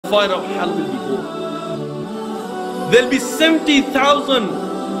fire of hell will be born. There'll be 70,000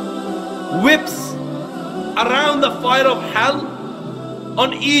 whips around the fire of hell.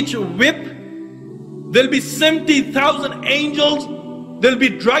 On each whip, there'll be 70,000 angels. They'll be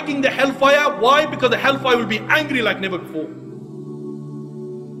dragging the hellfire. Why? Because the hellfire will be angry like never before.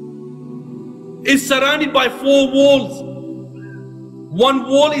 It's surrounded by 4 walls. One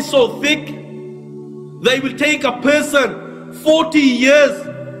wall is so thick that it will take a person 40 years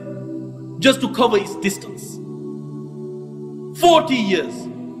just to cover its distance. 40 years.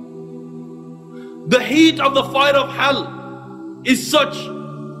 The heat of the fire of hell is such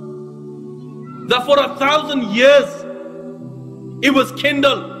that for 1,000 years it was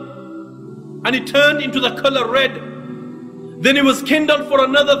kindled and it turned into the color red. Then it was kindled for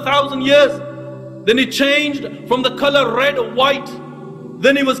another 1,000 years. Then it changed from the color red to white.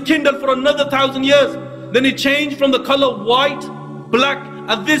 Then it was kindled for another 1,000 years. Then it changed from the color white, black.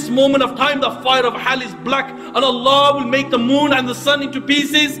 At this moment of time, the fire of hell is black, and Allah will make the moon and the sun into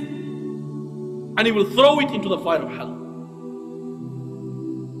pieces, and He will throw it into the fire of hell.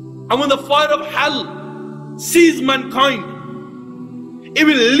 And when the fire of hell sees mankind, it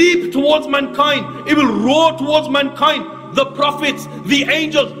will leap towards mankind. It will roar towards mankind. The prophets, the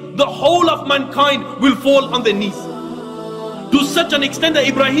angels, the whole of mankind will fall on their knees. To such an extent that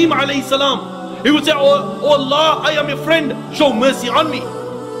Ibrahim alayhi salam, he would say, oh Allah, I am your friend, show mercy on me.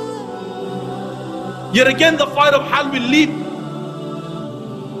 Yet again the fire of hell will leap.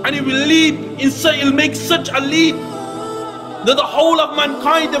 And it will leap, it will make such a leap that the whole of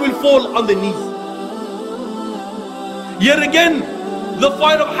mankind, they will fall on their knees. Yet again, the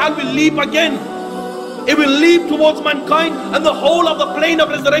fire of hell will leap again. It will leap towards mankind, and the whole of the plane of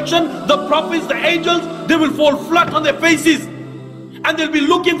resurrection, the prophets, the angels, they will fall flat on their faces. And they'll be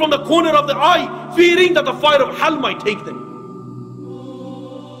looking from the corner of the eye, fearing that the fire of hell might take them.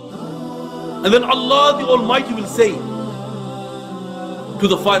 And then Allah the Almighty will say to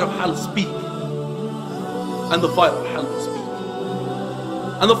the fire of hell, speak. And the fire of hell will speak.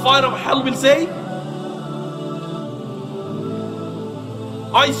 And the fire of hell will say,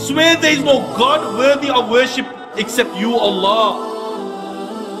 I swear there is no God worthy of worship except you, Allah.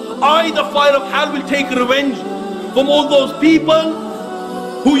 I, the fire of hell, will take revenge from all those people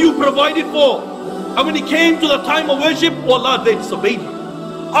who you provided for. And when it came to the time of worship, oh Allah, they disobeyed you.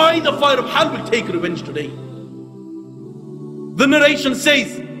 I, the fire of hell, will take revenge today. The narration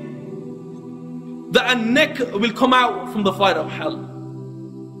says that a neck will come out from the fire of hell.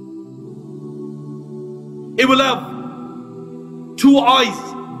 It will have 2 eyes.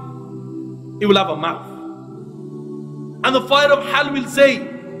 It will have a mouth. And the fire of hell will say,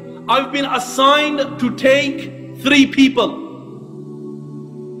 I've been assigned to take 3 people.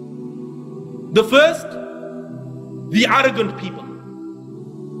 The first, the arrogant people.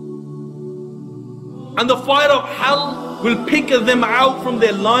 And the fire of hell will pick them out from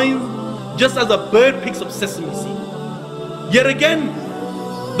their lines just as a bird picks up sesame seed. Yet again,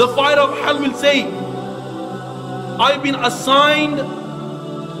 the fire of hell will say, I've been assigned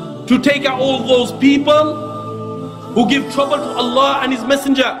to take out all those people who give trouble to Allah and His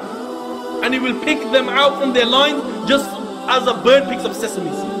Messenger. And He will pick them out from their lines just as a bird picks up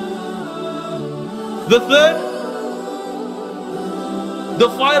sesame seed. The third, the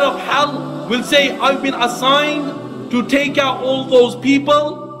fire of hell will say, I've been assigned to take out all those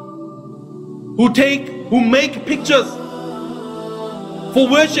people who make pictures for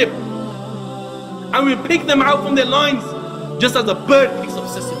worship, and we'll pick them out from their lines just as a bird picks up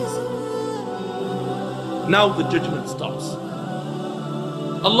sesame seed. Now the judgment stops.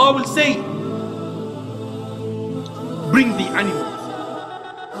 Allah will say, bring the animals.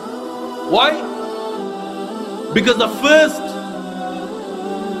 Why? Because the first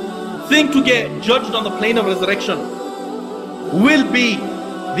thing to get judged on the plane of resurrection will be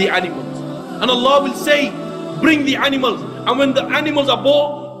the animals. And Allah will say, bring the animals. And when the animals are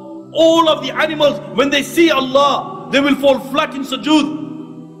brought, all of the animals, when they see Allah, they will fall flat in sujood.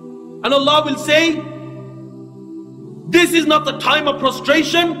 And Allah will say, this is not the time of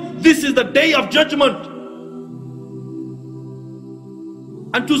prostration, this is the day of judgment.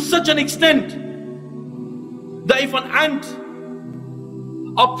 And to such an extent that if an ant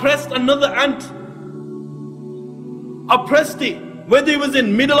oppressed another ant, oppressed it, whether he was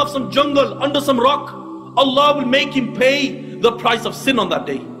in middle of some jungle, under some rock, Allah will make him pay the price of sin on that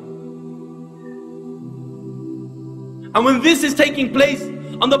day. And when this is taking place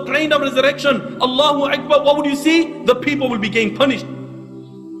on the plane of resurrection, Allahu Akbar, what would you see? The people will be getting punished.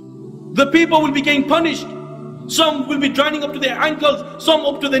 The people will be getting punished. Some will be drowning up to their ankles, some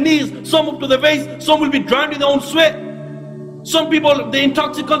up to their knees, some up to their waist, some will be drowned in their own sweat. Some people, the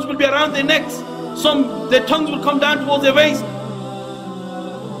intoxicants will be around their necks. Some, their tongues will come down towards their waist.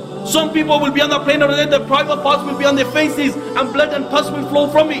 Some people will be on the plane of the dead, their private parts will be on their faces, and blood and pus will flow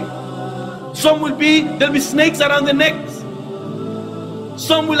from it. Some will be, there'll be snakes around their necks.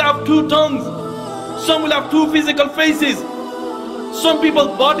 Some will have 2 tongues. Some will have 2 physical faces. Some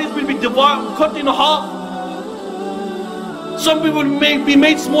people's bodies will be divided, cut in half. Some people may be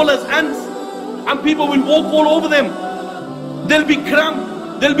made small as ants, and people will walk all over them. They'll be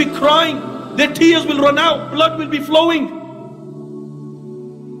cramped, they'll be crying, their tears will run out, blood will be flowing.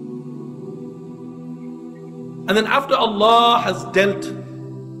 And then after Allah has dealt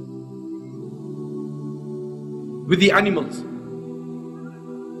with the animals,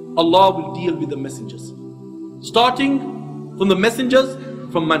 Allah will deal with the messengers, starting from the messengers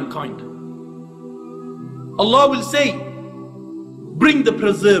from mankind. Allah will say, bring the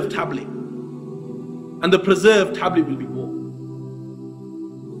preserved tablet, and the preserved tablet will be brought.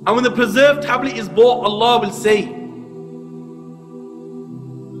 And when the preserved tablet is brought, Allah will say,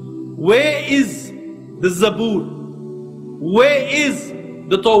 where is the Zabur? Where is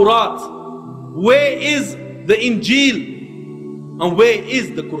the Tawrat? Where is the Injil? And where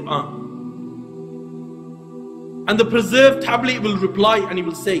is the Quran? And the preserved tablet will reply and he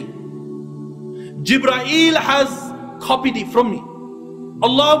will say, Jibrail has copied it from me.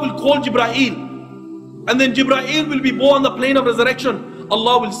 Allah will call Jibrail, and then Jibrail will be born on the plane of resurrection.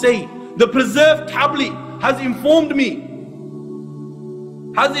 Allah will say, the preserved tablet has informed me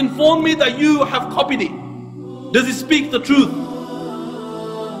that you have copied it. Does it speak the truth?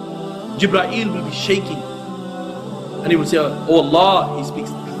 Jibrail will be shaking, and he will say, oh Allah, he speaks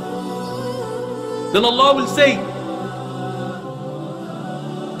the truth. Then Allah will say,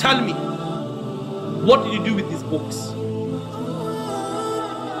 tell me, what did you do with these books?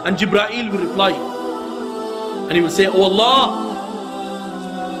 And Jibrail will reply, and he will say, oh Allah,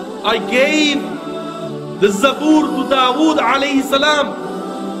 I gave the Zabur to Dawood alayhi salam.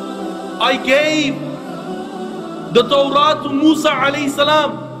 I gave the Tawrat to Musa alayhi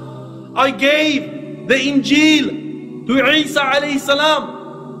salam. I gave the Injil to Isa alayhi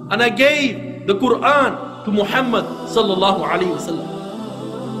salam. And I gave the Quran to Muhammad sallallahu alayhi wasallam.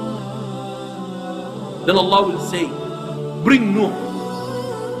 Then Allah will say, bring Nuh.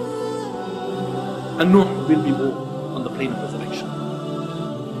 And Nuh will be born on the plane of resurrection.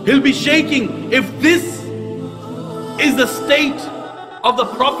 He'll be shaking. If this is the state of the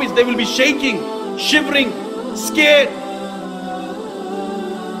prophets, they will be shaking, shivering, scared.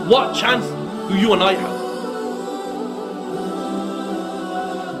 What chance do you and I have?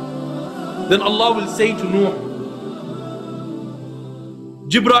 Then Allah will say to Nuh,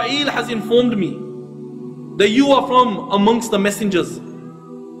 Jibrail has informed me that you are from amongst the messengers.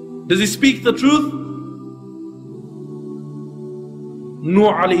 Does he speak the truth?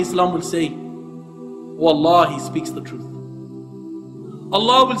 Nuh alayhi salam will say, oh Allah, he speaks the truth.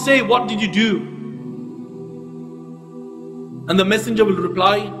 Allah will say, what did you do? And the messenger will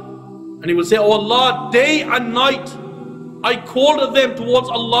reply, and he will say, oh Allah, day and night I called them towards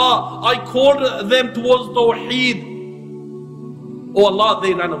Allah, I called them towards Tawheed. Oh Allah,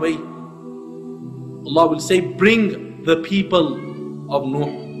 they ran away. Allah will say, bring the people of Nuh.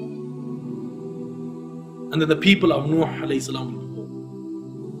 And then the people of Nuh alayhi salam will go.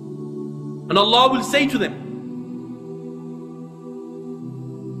 And Allah will say to them,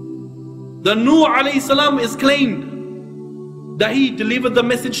 the Nuh alayhi salam is claimed that he delivered the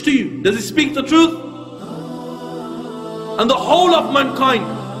message to you. Does he speak the truth? And the whole of mankind,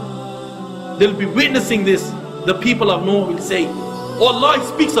 they'll be witnessing this. The people of Nuh will say, oh Allah, he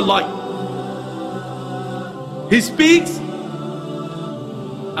speaks a lie. He speaks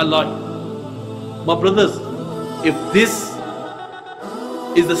a lie. My brothers, if this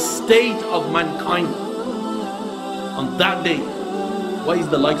is the state of mankind on that day, what is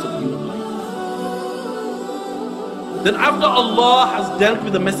the likes of you and I? Then after Allah has dealt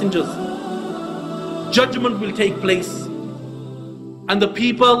with the messengers, judgment will take place, and the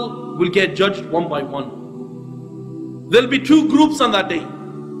people will get judged one by one. There will be 2 groups on that day.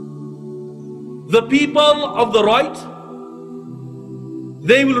 The people of the right,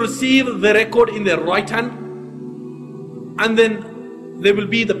 they will receive the record in their right hand, and then there will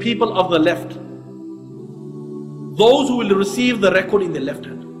be the people of the left, those who will receive the record in their left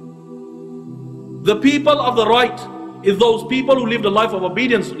hand. The people of the right is those people who lived a life of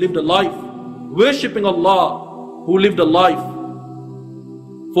obedience, who lived a life worshipping Allah, who lived a life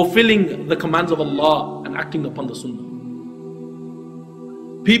fulfilling the commands of Allah and acting upon the Sunnah.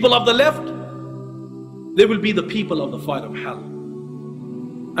 People of the left, they will be the people of the fire of hell.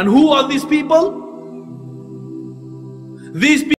 And who are these people? These